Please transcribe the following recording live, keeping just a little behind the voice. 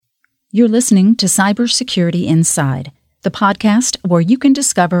You're listening to Cybersecurity Inside, the podcast where you can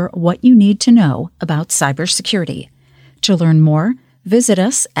discover what you need to know about cybersecurity. To learn more, visit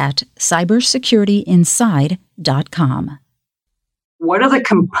us at cybersecurityinside.com. What are the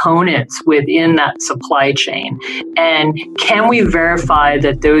components within that supply chain? And can we verify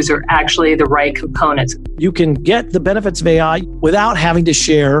that those are actually the right components? You can get the benefits of AI without having to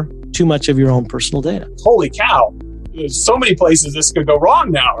share too much of your own personal data. Holy cow. There's so many places this could go wrong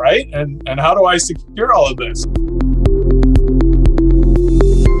now, right? And how do I secure all of this?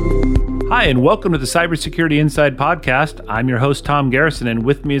 Hi, and welcome to the Cybersecurity Inside podcast. I'm your host, Tom Garrison, and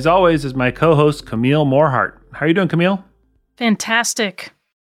with me as always is my co-host, Camille Morhart. How are you doing, Camille? Fantastic.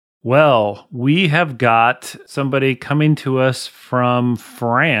 Well, we have got somebody coming to us from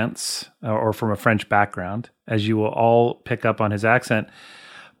France, or from a French background, as you will all pick up on his accent.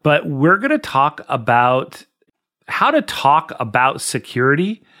 But we're going to talk about how to talk about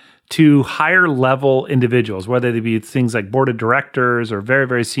security to higher level individuals, whether they be things like board of directors or very,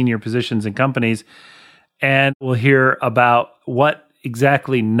 very senior positions in companies. And we'll hear about what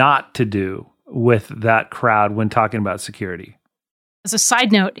exactly not to do with that crowd when talking about security. As a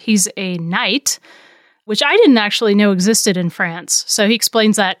side note, he's a knight, which I didn't actually know existed in France. So he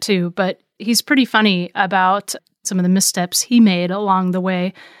explains that too, but he's pretty funny about some of the missteps he made along the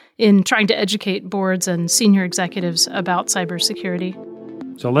way in trying to educate boards and senior executives about cybersecurity.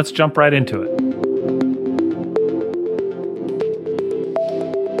 So let's jump right into it.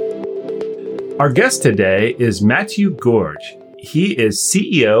 Our guest today is Mathieu Gorge. He is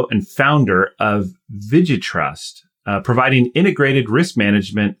CEO and founder of Vigitrust, providing integrated risk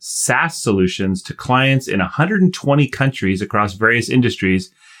management SaaS solutions to clients in 120 countries across various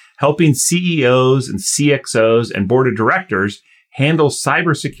industries, helping CEOs and CXOs and board of directors handle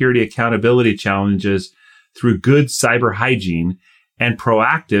cybersecurity accountability challenges through good cyber hygiene and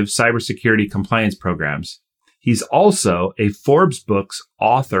proactive cybersecurity compliance programs. He's also a Forbes Books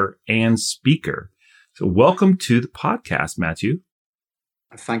author and speaker. So welcome to the podcast, Mathieu.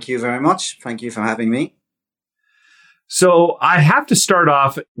 Thank you very much. Thank you for having me. So I have to start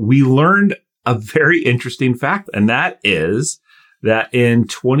off, we learned a very interesting fact, and that is that in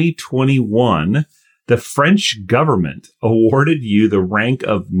 2021, the French government awarded you the rank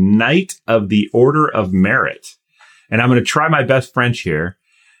of Knight of the Order of Merit. And I'm going to try my best French here.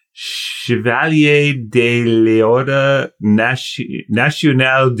 Chevalier de l'Ordre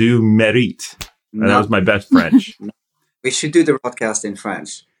National du Mérite. That was my best French. We should do the broadcast in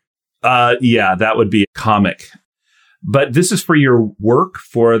French. Yeah, that would be comic. But this is for your work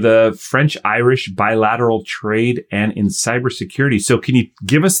for the French-Irish bilateral trade and in cybersecurity. So can you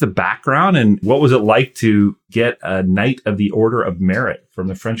give us the background and what was it like to get a Knight of the Order of Merit from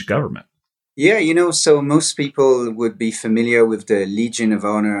the French government? Yeah, so most people would be familiar with the Legion of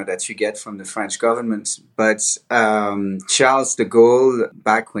Honor that you get from the French government. But Charles de Gaulle,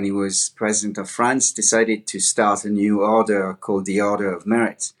 back when he was president of France, decided to start a new order called the Order of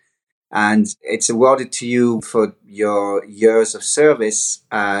Merit. And it's awarded to you for your years of service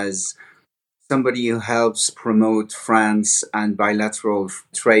as somebody who helps promote France and bilateral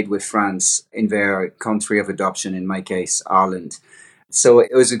trade with France in their country of adoption, in my case, Ireland. So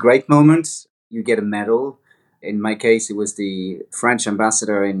it was a great moment. You get a medal. In my case, it was the French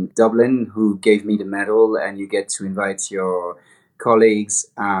ambassador in Dublin who gave me the medal, and you get to invite your colleagues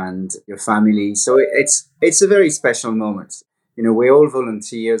and your family. So it's a very special moment. We're all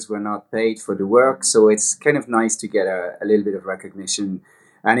volunteers. We're not paid for the work. So it's kind of nice to get a little bit of recognition.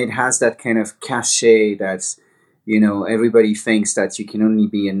 And it has that kind of cachet that, everybody thinks that you can only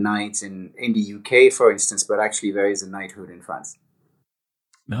be a knight in the UK, for instance, but actually there is a knighthood in France.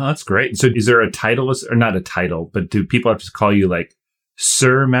 No, that's great. So is there a title, or not a title, but do people have to call you like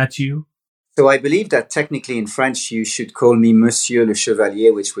Sir Mathieu? So I believe that technically in French, you should call me Monsieur le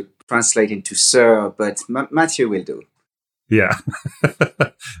Chevalier, which would translate into Sir, but Mathieu will do. Yeah.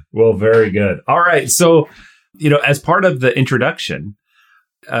 Well, very good. All right. So, as part of the introduction,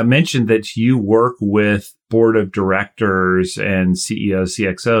 I mentioned that you work with board of directors and CEOs,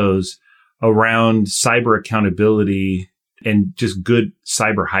 CXOs around cyber accountability and just good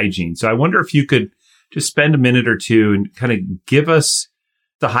cyber hygiene. So I wonder if you could just spend a minute or two and kind of give us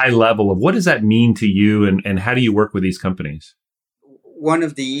the high level of what does that mean to you and how do you work with these companies? One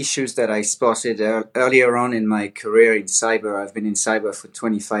of the issues that I spotted earlier on in my career in cyber, I've been in cyber for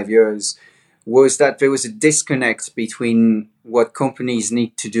 25 years, was that there was a disconnect between what companies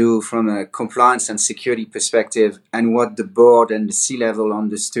need to do from a compliance and security perspective and what the board and the C-level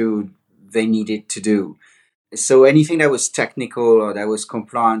understood they needed to do. So anything that was technical or that was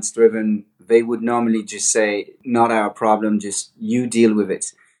compliance driven, they would normally just say, not our problem, just you deal with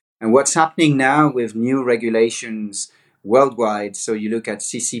it. And what's happening now with new regulations worldwide, so you look at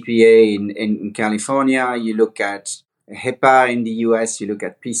CCPA in California, you look at HIPAA in the US, you look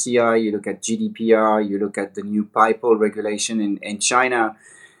at PCI, you look at GDPR, you look at the new PIPO regulation in China,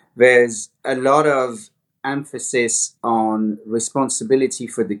 there's a lot of emphasis on responsibility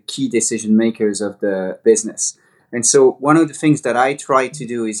for the key decision makers of the business. And so one of the things that I try to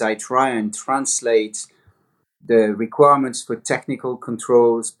do is I try and translate the requirements for technical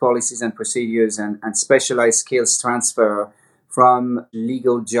controls, policies and procedures, and specialized skills transfer from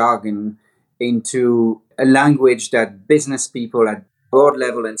legal jargon into a language that business people at board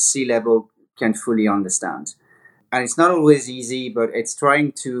level and C-level can fully understand. And it's not always easy, but it's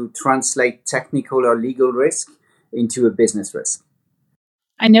trying to translate technical or legal risk into a business risk.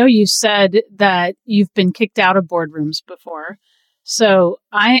 I know you said that you've been kicked out of boardrooms before. So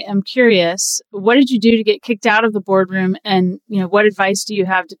I am curious, what did you do to get kicked out of the boardroom? And, what advice do you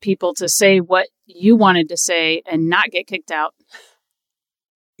have to people to say what you wanted to say and not get kicked out?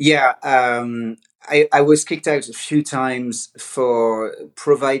 Yeah, I was kicked out a few times for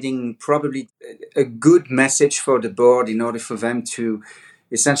providing probably a good message for the board in order for them to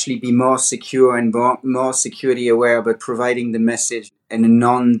essentially be more secure and more security aware, but providing the message in a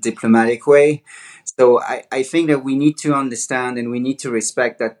non-diplomatic way. So I think that we need to understand and we need to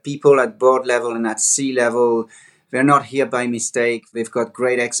respect that people at board level and at C-level, they're not here by mistake. They've got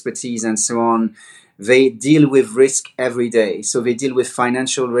great expertise and so on. They deal with risk every day. So they deal with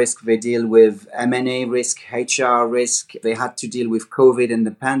financial risk, they deal with M&A risk, HR risk. They had to deal with COVID and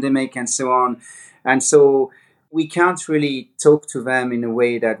the pandemic and so on. And so we can't really talk to them in a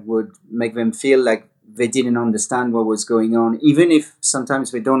way that would make them feel like they didn't understand what was going on, even if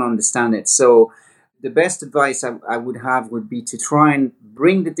sometimes they don't understand it. So the best advice I would have would be to try and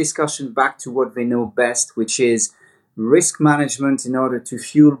bring the discussion back to what they know best, which is risk management in order to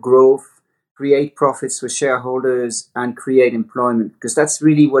fuel growth, create profits for shareholders, and create employment, because that's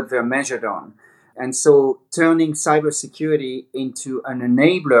really what they're measured on. And so turning cybersecurity into an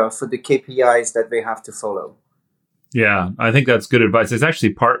enabler for the KPIs that they have to follow. Yeah, I think that's good advice. It's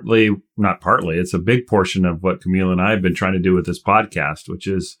actually it's a big portion of what Camille and I have been trying to do with this podcast, which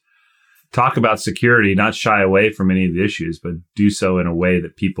is talk about security, not shy away from any of the issues, but do so in a way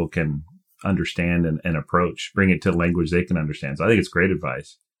that people can understand and approach, bring it to language they can understand. So I think it's great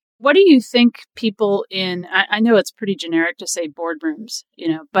advice. What do you think people I know it's pretty generic to say boardrooms,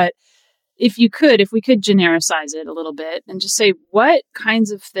 but if we could genericize it a little bit and just say, what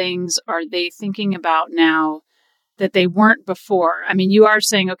kinds of things are they thinking about now that they weren't before? I mean, you are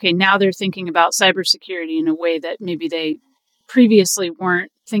saying, okay, now they're thinking about cybersecurity in a way that maybe they previously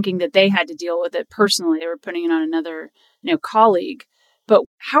weren't thinking that they had to deal with it personally. They were putting it on another, colleague. But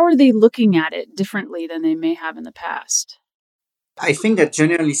how are they looking at it differently than they may have in the past? I think that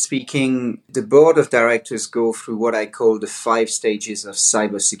generally speaking, the board of directors go through what I call the 5 stages of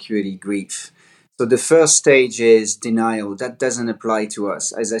cybersecurity grief. So the first stage is denial. That doesn't apply to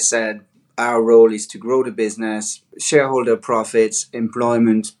us. As I said, our role is to grow the business, shareholder profits,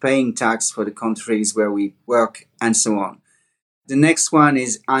 employment, paying tax for the countries where we work, and so on. The next one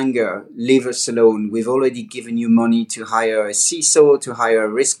is anger. Leave us alone. We've already given you money to hire a CISO, to hire a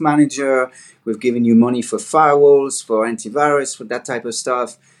risk manager. We've given you money for firewalls, for antivirus, for that type of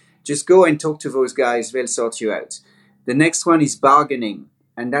stuff. Just go and talk to those guys. They'll sort you out. The next one is bargaining.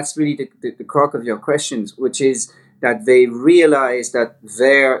 And that's really the crux of your questions, which is that they realize that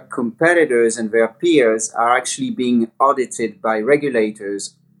their competitors and their peers are actually being audited by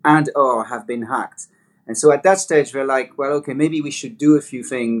regulators and or have been hacked. And so at that stage, they're like, well, okay, maybe we should do a few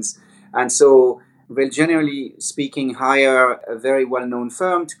things. And so they'll generally speaking hire a very well-known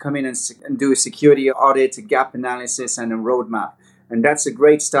firm to come in and do a security audit, a gap analysis, and a roadmap. And that's a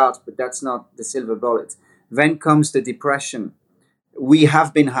great start, but that's not the silver bullet. Then comes the depression. We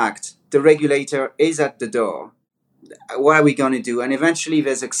have been hacked. The regulator is at the door. What are we going to do? And eventually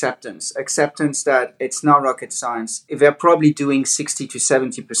there's acceptance that it's not rocket science. If they're probably doing 60 to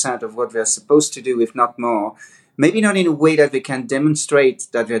 70% of what they're supposed to do, if not more, maybe not in a way that they can demonstrate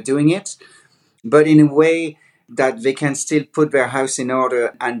that they're doing it, but in a way that they can still put their house in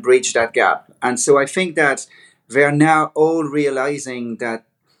order and bridge that gap. And so I think that they're now all realizing that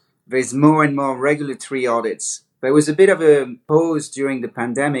there's more and more regulatory audits. There was a bit of a pause during the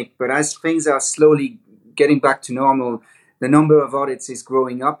pandemic, but as things are slowly getting back to normal, the number of audits is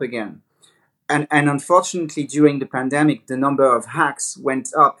growing up again. And unfortunately, during the pandemic, the number of hacks went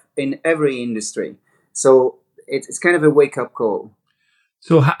up in every industry. So it's kind of a wake-up call.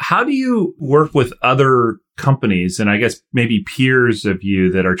 So how do you work with other companies and I guess maybe peers of you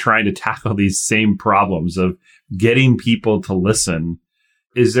that are trying to tackle these same problems of getting people to listen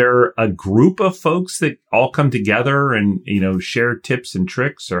Is there a group of folks that all come together and, share tips and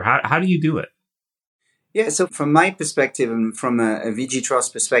tricks, or how do you do it? Yeah, so from my perspective and from a VG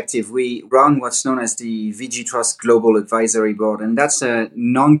Trust perspective, we run what's known as the VG Trust Global Advisory Board, and that's a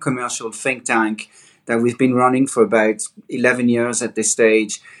non-commercial think tank that we've been running for about 11 years at this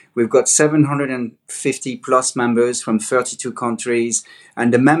stage. We've got 750 plus members from 32 countries,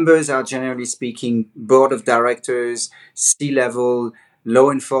 and the members are generally speaking board of directors, C-level,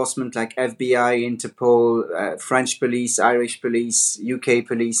 law enforcement like FBI, Interpol, French police, Irish police, UK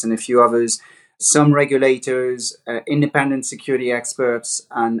police, and a few others, some regulators, independent security experts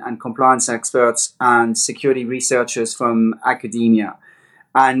and compliance experts, and security researchers from academia.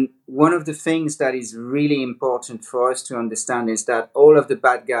 And one of the things that is really important for us to understand is that all of the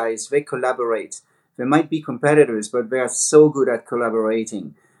bad guys, they collaborate. They might be competitors, but they are so good at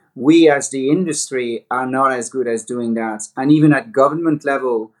collaborating. We as the industry are not as good as doing that. And even at government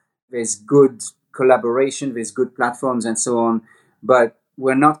level, there's good collaboration, there's good platforms and so on, but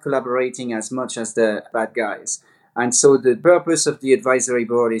we're not collaborating as much as the bad guys. And so the purpose of the advisory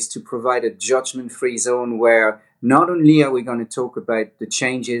board is to provide a judgment-free zone where not only are we going to talk about the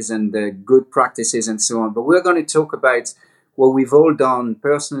changes and the good practices and so on, but we're going to talk about what we've all done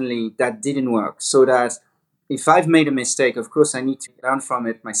personally that didn't work, so that if I've made a mistake, of course, I need to learn from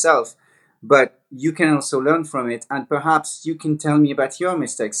it myself, but you can also learn from it, and perhaps you can tell me about your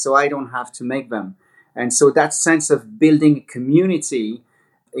mistakes so I don't have to make them. And so that sense of building a community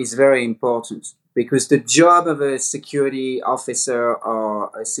is very important, because the job of a security officer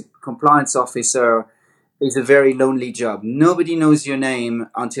or a compliance officer is a very lonely job. Nobody knows your name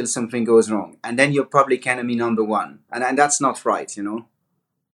until something goes wrong, and then you're public enemy number one. And that's not right,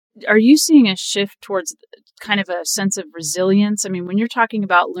 Are you seeing a shift towards kind of a sense of resilience? I mean, when you're talking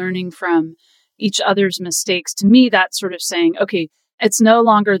about learning from each other's mistakes, to me, that's sort of saying, okay, it's no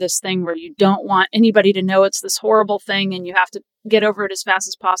longer this thing where you don't want anybody to know it's this horrible thing and you have to get over it as fast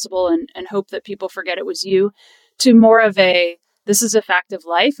as possible and hope that people forget it was you, to more of a, this is a fact of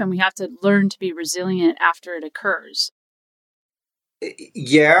life and we have to learn to be resilient after it occurs.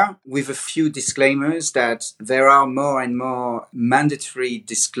 Yeah, with a few disclaimers that there are more and more mandatory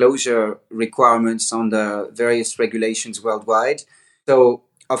disclosure requirements on the various regulations worldwide. So,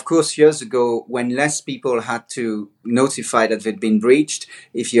 of course, years ago, when less people had to notify that they'd been breached,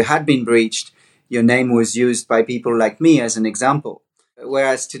 if you had been breached, your name was used by people like me as an example.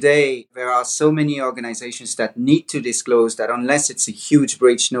 Whereas today, there are so many organizations that need to disclose that unless it's a huge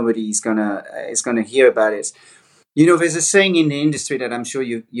breach, nobody is gonna hear about it. There's a saying in the industry that I'm sure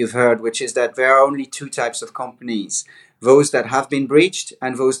you've heard, which is that there are only two types of companies: those that have been breached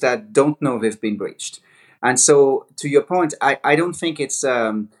and those that don't know they've been breached. And so, to your point, I don't think it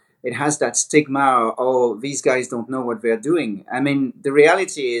has that stigma, oh, these guys don't know what they're doing. I mean, the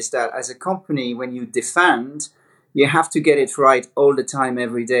reality is that as a company, when you defend, you have to get it right all the time,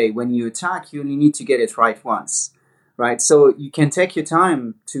 every day. When you attack, you only need to get it right once. Right, so you can take your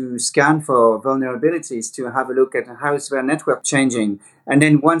time to scan for vulnerabilities, to have a look at how is their network changing. And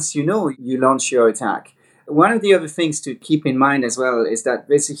then once you launch your attack. One of the other things to keep in mind as well is that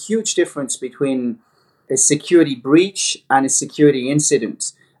there's a huge difference between a security breach and a security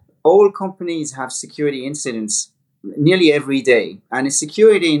incident. All companies have security incidents nearly every day. And a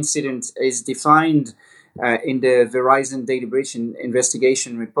security incident is defined in the Verizon Data Breach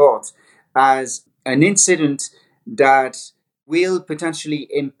Investigation Report as an incident that will potentially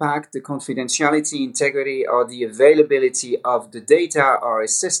impact the confidentiality, integrity, or the availability of the data or a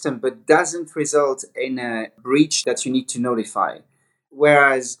system, but doesn't result in a breach that you need to notify.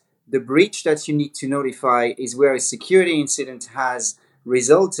 Whereas the breach that you need to notify is where a security incident has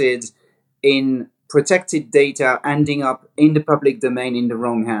resulted in protected data ending up in the public domain in the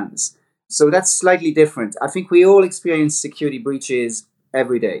wrong hands. So that's slightly different. I think we all experience security breaches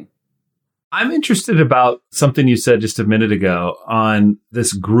every day. I'm interested about something you said just a minute ago on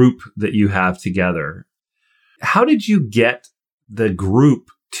this group that you have together. How did you get the group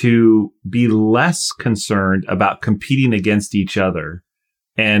to be less concerned about competing against each other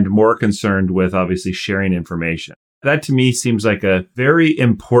and more concerned with obviously sharing information? That to me seems like a very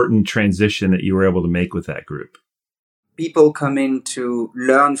important transition that you were able to make with that group. People come in to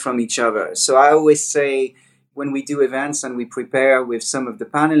learn from each other. So I always say when we do events and we prepare with some of the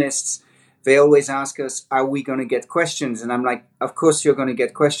panelists, they always ask us, are we going to get questions? And I'm like, of course you're going to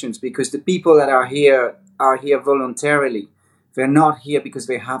get questions, because the people that are here voluntarily. They're not here because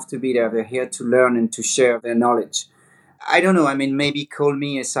they have to be there. They're here to learn and to share their knowledge. I don't know. I mean, maybe call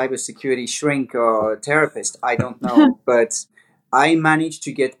me a cybersecurity shrink or a therapist. I don't know. But I managed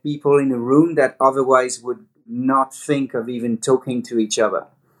to get people in a room that otherwise not think of even talking to each other.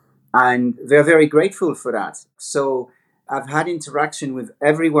 And they're very grateful for that. So I've had interaction with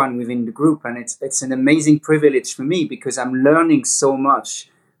everyone within the group, and it's an amazing privilege for me because I'm learning so much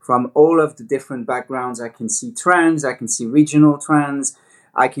from all of the different backgrounds. I can see trends, I can see regional trends,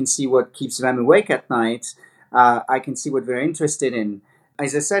 I can see what keeps them awake at night, I can see what they're interested in.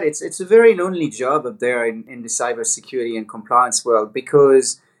 As I said, it's a very lonely job up there in the cybersecurity and compliance world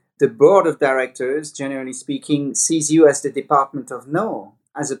because the board of directors, generally speaking, sees you as the department of no,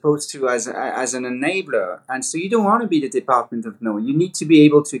 as opposed to as an enabler. And so you don't want to be the department of no. You need to be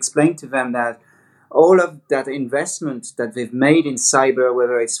able to explain to them that all of that investment that they've made in cyber,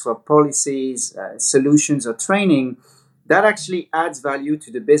 whether it's for policies, solutions, or training, that actually adds value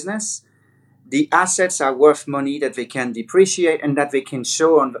to the business. The assets are worth money that they can depreciate and that they can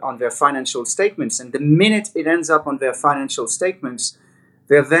show on their financial statements. And the minute it ends up on their financial statements,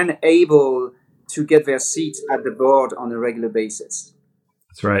 they're then able to get their seat at the board on a regular basis.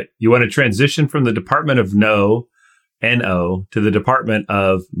 That's right. You want to transition from the Department of No, N-O, to the Department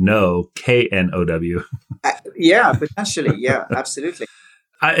of No, K-N-O-W. Yeah, potentially. Yeah, absolutely.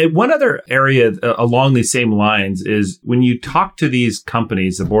 One other area along these same lines is when you talk to these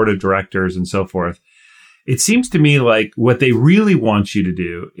companies, the board of directors and so forth, it seems to me like what they really want you to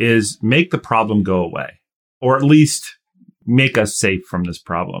do is make the problem go away, or at least make us safe from this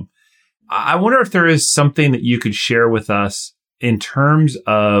problem. I wonder if there is something that you could share with us in terms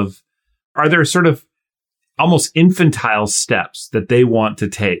of, are there sort of almost infantile steps that they want to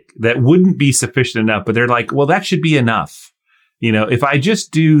take that wouldn't be sufficient enough, but they're like, well, that should be enough. You know, if I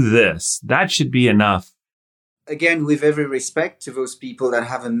just do this, that should be enough. Again, with every respect to those people that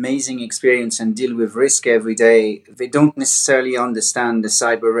have amazing experience and deal with risk every day, they don't necessarily understand the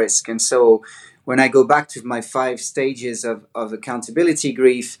cyber risk. And so when I go back to my 5 stages of accountability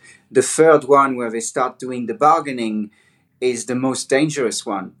grief, the third one where they start doing the bargaining is the most dangerous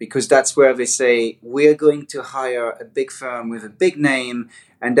one, because that's where they say, we're going to hire a big firm with a big name,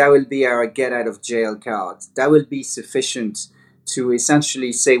 and that will be our get out of jail card. That will be sufficient to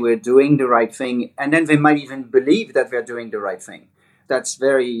essentially say we're doing the right thing, and then they might even believe that they're doing the right thing. That's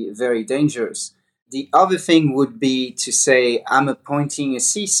very, very dangerous. The other thing would be to say, I'm appointing a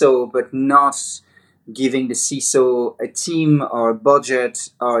CISO, but not giving the CISO a team or a budget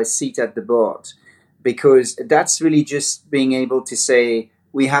or a seat at the board, because that's really just being able to say,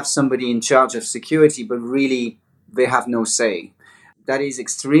 we have somebody in charge of security, but really they have no say. That is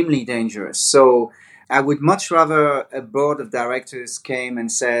extremely dangerous. So I would much rather a board of directors came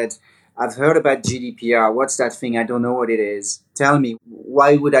and said, I've heard about GDPR. What's that thing? I don't know what it is. Tell me,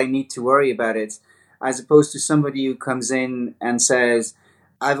 why would I need to worry about it? As opposed to somebody who comes in and says,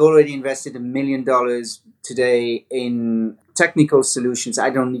 I've already invested $1 million today in technical solutions. I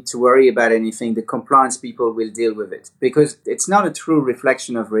don't need to worry about anything. The compliance people will deal with it, because it's not a true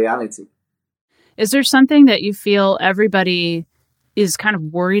reflection of reality. Is there something that you feel everybody is kind of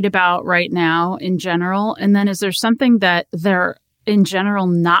worried about right now in general? And then is there something that they're in general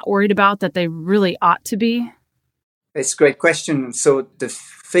not worried about that they really ought to be? It's a great question. So the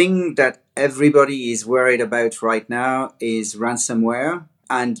thing that everybody is worried about right now is ransomware,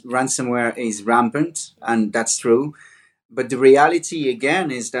 and ransomware is rampant, and that's true. But the reality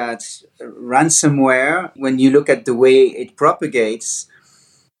again is that ransomware, when you look at the way it propagates,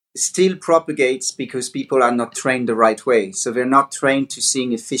 still propagates because people are not trained the right way. So they're not trained to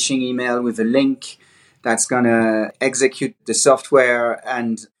seeing a phishing email with a link that's going to execute the software,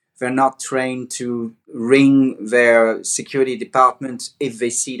 and they're not trained to ring their security department if they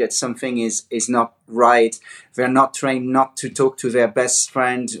see that something is not right. They're not trained not to talk to their best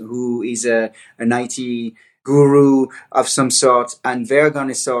friend who is an IT guru of some sort, and they're going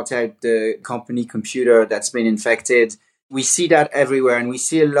to sort out the company computer that's been infected. We see that everywhere, and we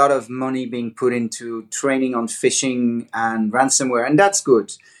see a lot of money being put into training on phishing and ransomware, and that's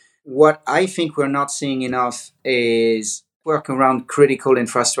good. What I think we're not seeing enough is work around critical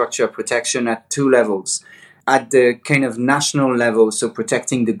infrastructure protection at 2 levels. At the kind of national level, so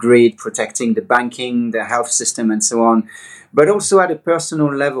protecting the grid, protecting the banking, the health system, and so on, but also at a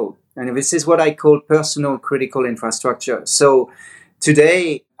personal level. And this is what I call personal critical infrastructure. So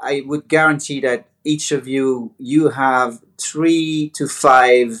today, I would guarantee that each of you have 3 to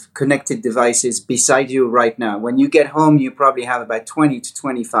 5 connected devices beside you right now. When you get home, you probably have about 20 to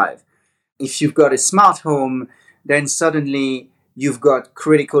 25. If you've got a smart home, then suddenly you've got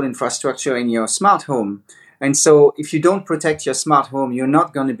critical infrastructure in your smart home. And so if you don't protect your smart home, you're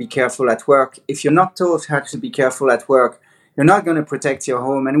not going to be careful at work. If you're not taught how to be careful at work, you're not going to protect your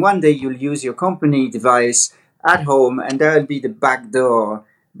home. And one day you'll use your company device at home, and that will be the back door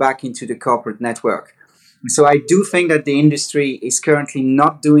back into the corporate network. So I do think that the industry is currently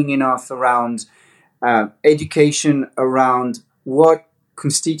not doing enough around education around what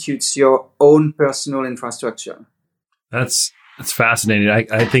constitutes your own personal infrastructure. That's fascinating.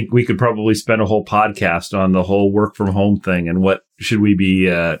 I think we could probably spend a whole podcast on the whole work from home thing and what should we be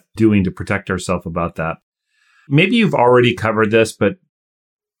doing to protect ourselves about that. Maybe you've already covered this, but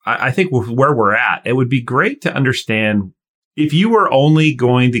I think with where we're at, it would be great to understand if you were only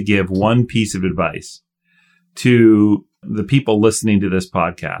going to give one piece of advice to the people listening to this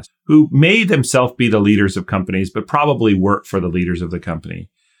podcast who may themselves be the leaders of companies, but probably work for the leaders of the company.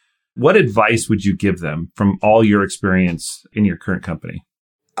 What advice would you give them from all your experience in your current company?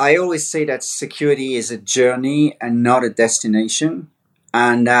 I always say that security is a journey and not a destination.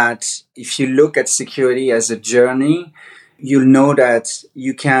 And that if you look at security as a journey, you'll know that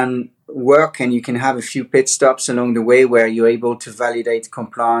you can work and you can have a few pit stops along the way where you're able to validate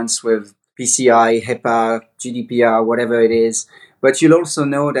compliance with PCI, HIPAA, GDPR, whatever it is. But you'll also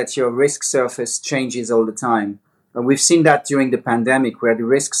know that your risk surface changes all the time. And we've seen that during the pandemic where the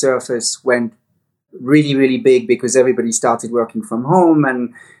risk surface went really, really big because everybody started working from home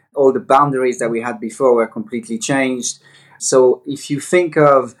and all the boundaries that we had before were completely changed. So if you think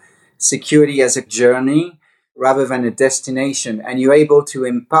of security as a journey rather than a destination, and you're able to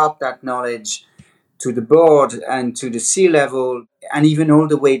impart that knowledge to the board and to the C-level, and even all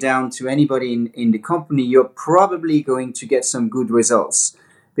the way down to anybody in the company, you're probably going to get some good results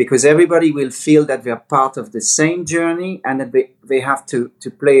because everybody will feel that they're part of the same journey and that they have to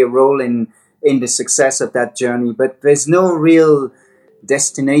play a role in the success of that journey. But there's no real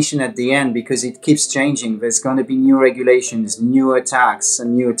destination at the end because it keeps changing. There's going to be new regulations, new attacks,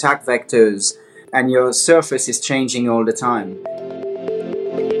 and new attack vectors, and your surface is changing all the time.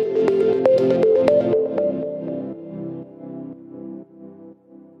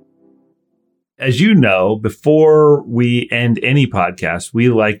 As you know, before we end any podcast, we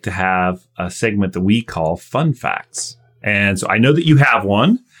like to have a segment that we call Fun Facts. And so I know that you have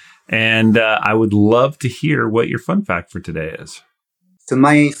one, and I would love to hear what your fun fact for today is. So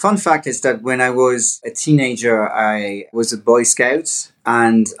my fun fact is that when I was a teenager, I was a Boy Scout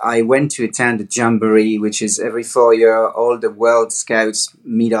and I went to attend a jamboree, which is every 4 years, all the World Scouts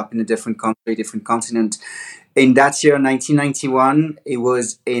meet up in a different country, different continent. In that year, 1991, it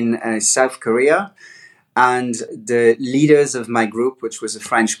was in South Korea. And the leaders of my group, which was a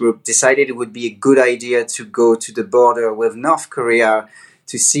French group, decided it would be a good idea to go to the border with North Korea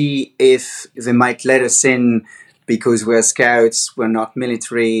to see if they might let us in because we're scouts, we're not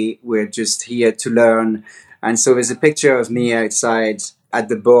military, we're just here to learn. And so there's a picture of me outside at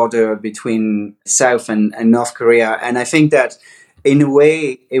the border between South and North Korea. And I think that in a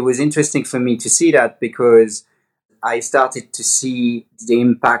way, it was interesting for me to see that because I started to see the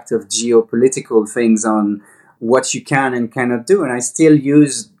impact of geopolitical things on what you can and cannot do. And I still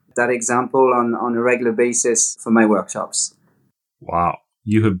use that example on a regular basis for my workshops. Wow.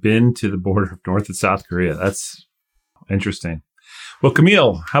 You have been to the border of North and South Korea. That's interesting. Well,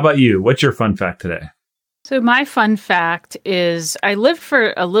 Camille, how about you? What's your fun fact today? So my fun fact is I lived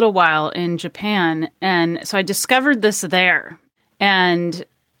for a little while in Japan, and so I discovered this there. And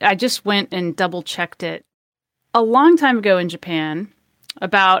I just went and double-checked it. A long time ago in Japan,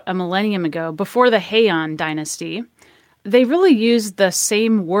 about a millennium ago, before the Heian dynasty, they really used the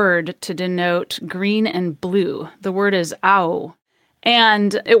same word to denote green and blue. The word is ao.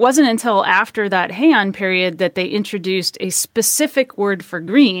 And it wasn't until after that Heian period that they introduced a specific word for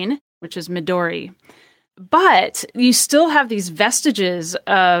green, which is midori. But you still have these vestiges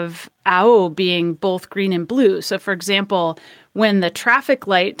of ao being both green and blue. So, for example, when the traffic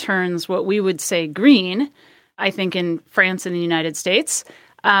light turns what we would say green, I think in France and the United States,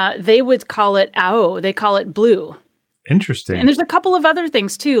 they would call it ao. They call it blue. Interesting. And there's a couple of other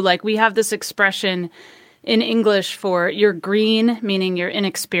things, too. Like we have this expression in English for you're green, meaning you're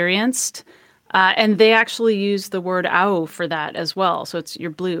inexperienced. And they actually use the word ao for that as well. So it's you're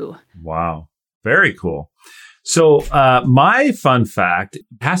blue. Wow. Very cool. So my fun fact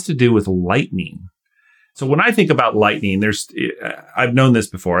has to do with lightning. So when I think about lightning, I've known this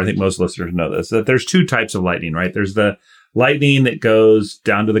before. I think most listeners know this, that there's two types of lightning, right? There's the lightning that goes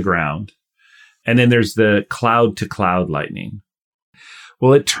down to the ground. And then there's the cloud to cloud lightning.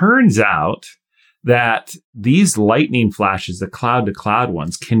 Well, it turns out that these lightning flashes, the cloud to cloud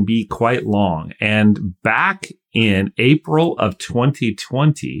ones, can be quite long. And back in April of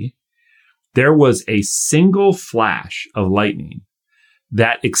 2020, there was a single flash of lightning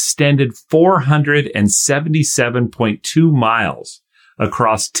that extended 477.2 miles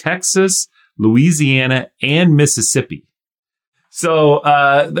across Texas, Louisiana, and Mississippi. So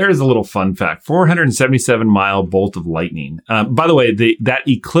there's a little fun fact. 477-mile bolt of lightning. By the way, that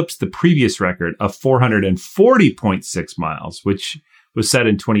eclipsed the previous record of 440.6 miles, which was set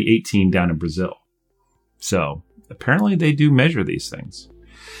in 2018 down in Brazil. So apparently they do measure these things.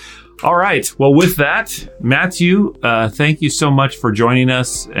 All right. Well, with that, Matthew, thank you so much for joining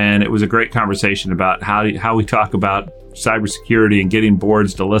us. And it was a great conversation about how we talk about cybersecurity and getting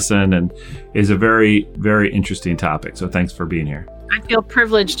boards to listen, and is a very, very interesting topic. So thanks for being here. I feel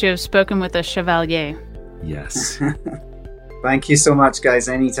privileged to have spoken with a chevalier. Yes. Thank you so much, guys.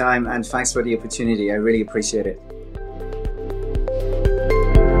 Anytime. And thanks for the opportunity. I really appreciate it.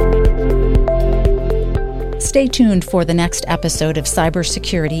 Stay tuned for the next episode of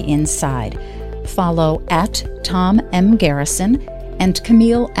Cybersecurity Inside. Follow @Tom M. Garrison and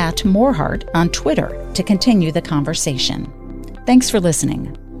Camille @Morehart on Twitter to continue the conversation. Thanks for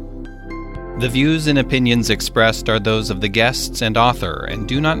listening. The views and opinions expressed are those of the guests and author and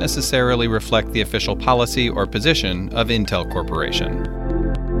do not necessarily reflect the official policy or position of Intel Corporation.